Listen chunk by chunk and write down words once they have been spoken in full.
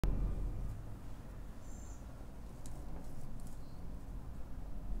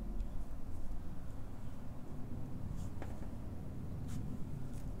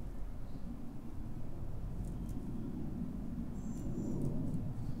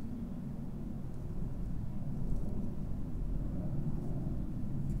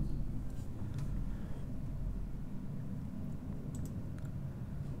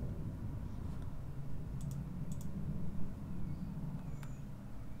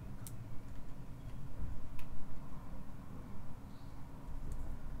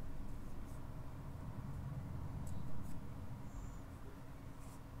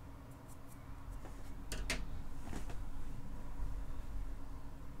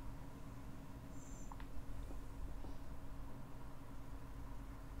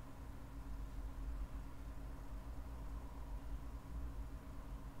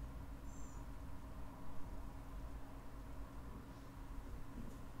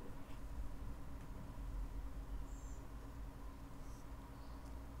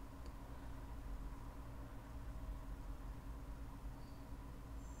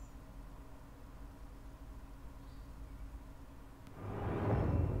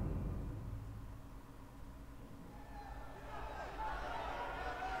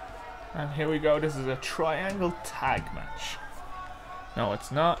And here we go. This is a triangle tag match. No,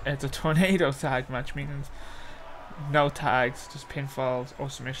 it's not. It's a tornado tag match, meaning no tags, just pinfalls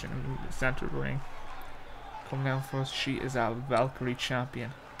or submission in the center of the ring. Coming down for us, she is our Valkyrie champion,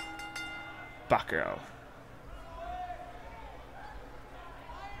 Batgirl.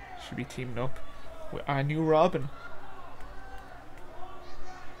 Should be teaming up with our new Robin.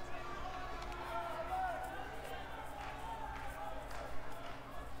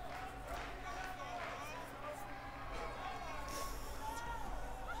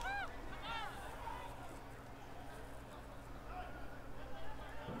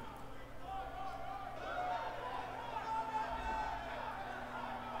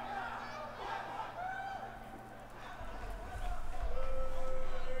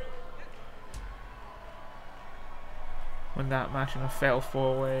 Won that match in a fatal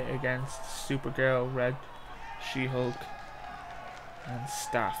 4-way against Supergirl, Red, She-Hulk, and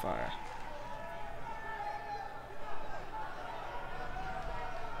Starfire.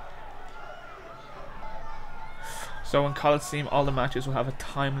 So in Coliseum, all the matches will have a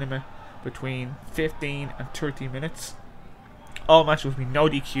time limit between 15 and 30 minutes. All matches will be no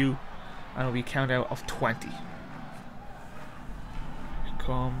DQ and will be a count out of 20. Here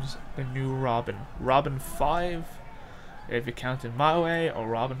comes the new Robin. Robin 5 if you count in my way, or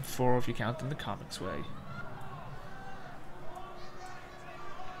Robin 4 if you count in the comics way.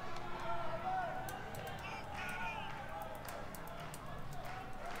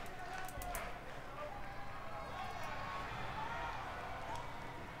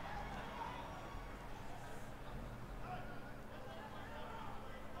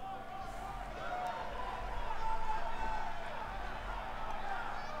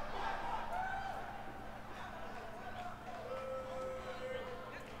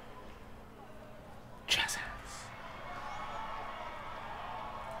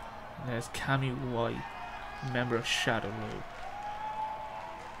 There's Cammy White, member of Shadow Road,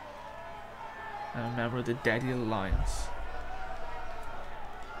 and a member of the Deadly Alliance.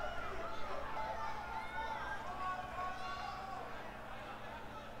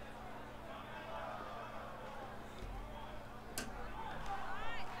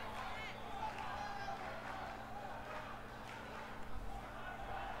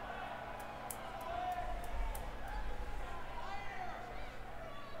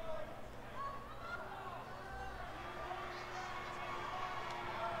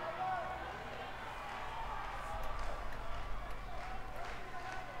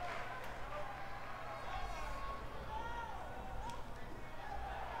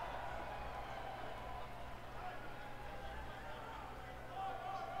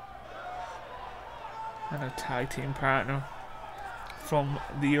 And a tag team partner from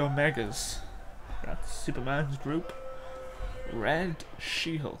the Omegas. That's Superman's group, Red,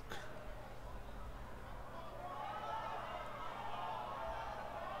 She-Hulk.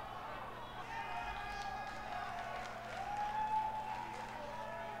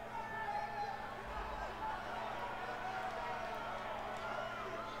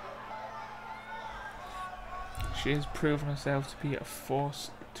 She has proven herself to be a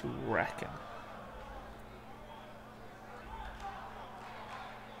force to reckon.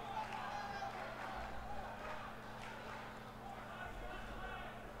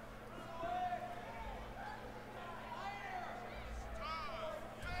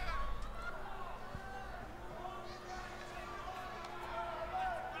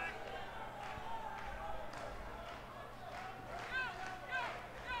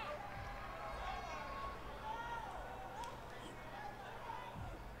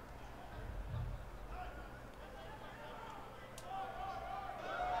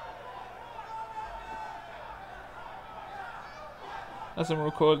 As I'm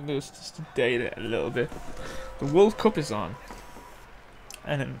recording this, just to date it a little bit, the World Cup is on,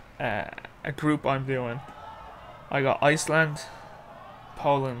 and a group I'm doing, I got Iceland,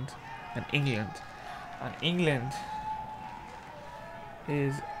 Poland, and England. And England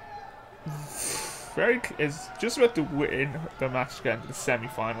is just about to win the match to get into the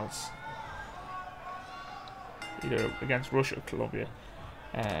semi-finals, either against Russia or Colombia.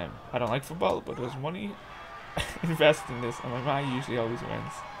 I don't like football, but there's money invested in this, and my man usually always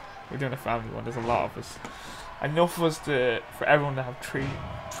wins. We're doing a family one. There's a lot of us. Enough of us for everyone to have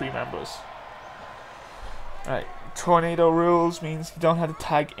three members. Right, tornado rules means you don't have to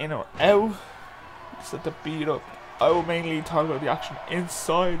tag in or out. Just have to beat up. I will mainly talk about the action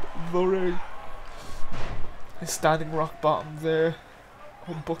inside the ring. His standing rock bottom there,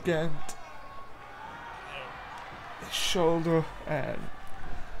 on bookend, his shoulder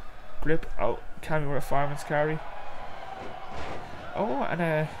grip out. Cammy with a fireman's carry. Oh, and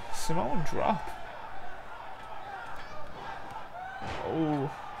a Samoan drop.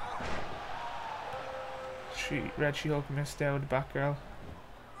 Oh. Red She-Hulk missed out, Batgirl.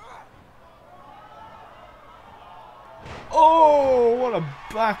 Oh, what a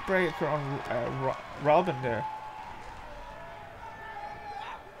backbreaker on Robin there.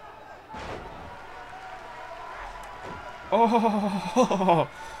 Oh,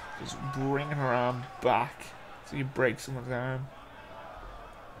 just bringing her arm back so you break someone's arm.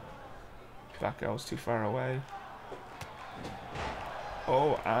 Batgirl was too far away.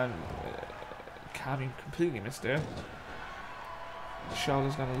 Oh, and Cammy completely missed there.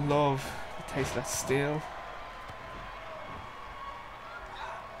 Charlotte's gonna love the taste of that steel.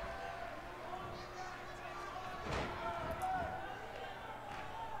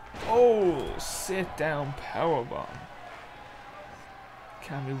 Oh, sit down powerbomb.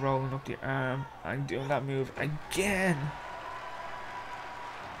 Cammy rolling up the arm and doing that move again.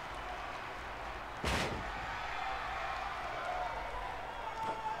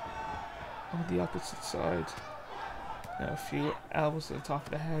 On the opposite side. Now a few elbows to the top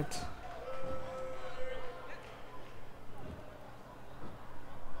of the head.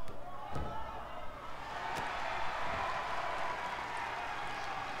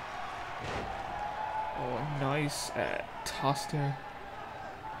 Oh, a nice toss there.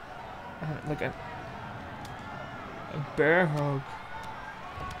 Like a bear hug.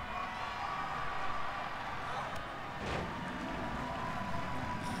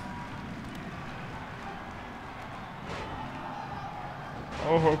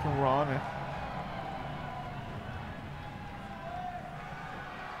 Oh, Hurricane.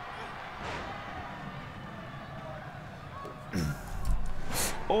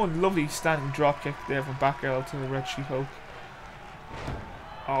 Oh, lovely standing drop kick there from Batgirl to the Red She-Hulk.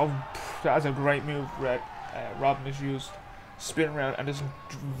 Oh, that's a great move. Robin has used spin around and just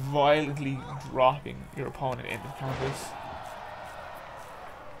violently dropping your opponent into the canvas.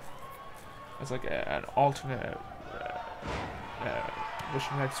 It's like an alternate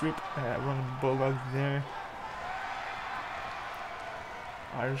Russian leg sweep, running bulldog there.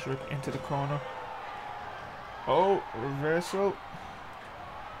 Irish whip into the corner. Oh, reversal.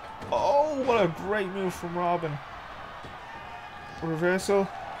 Oh, what a great move from Robin. Reversal.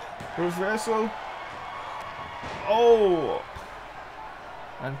 Reversal. Oh!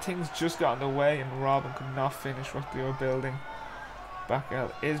 And things just got in the way and Robin could not finish what they were building.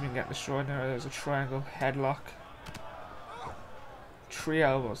 Batgirl is being getting destroyed now. There's a triangle headlock. 3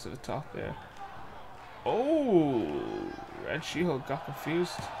 elbows to the top there. Oh! Red She-Hulk got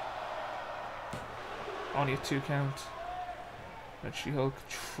confused. Only a 2 count. Red She-Hulk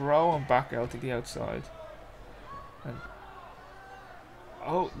throwing Batgirl to the outside. And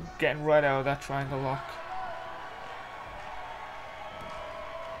oh, getting right out of that triangle lock.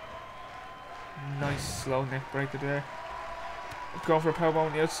 Nice slow neck breaker there. Going for a powerbomb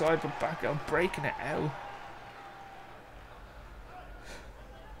on the outside, but Batgirl breaking it out.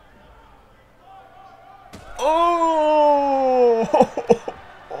 Oh!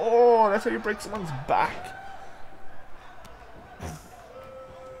 Oh, that's how you break someone's back.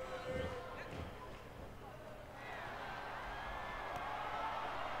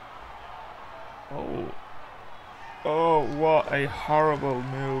 Oh. Oh, what a horrible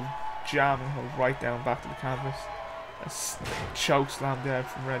move. Jamming her right down back to the canvas. A choke slam there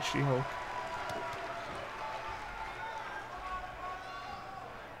from Red She-Hulk.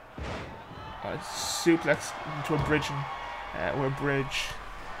 A suplex into a bridge or a bridge.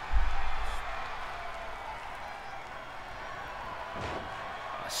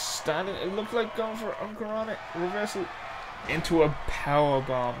 Standing, it looked like going for Uncoronic reversal into a power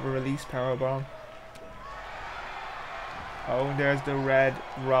bomb, a release power bomb. Oh, and there's the red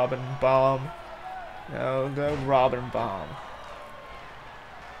Robin bomb. No, the Robin bomb.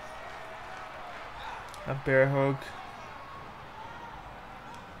 A bear hug.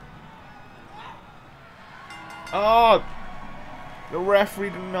 Oh! The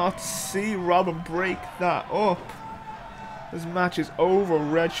referee did not see Robin break that up. This match is over.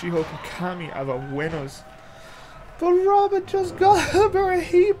 Red She-Hulk and Cammy are the winners. But Robin just got her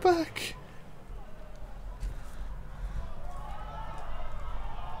heat back.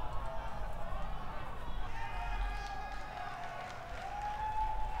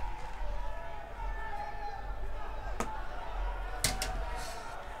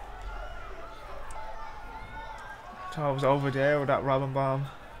 So I was over there with that Robin bomb.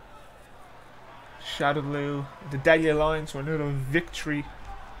 Shadow Blue, the Deadly Alliance for another victory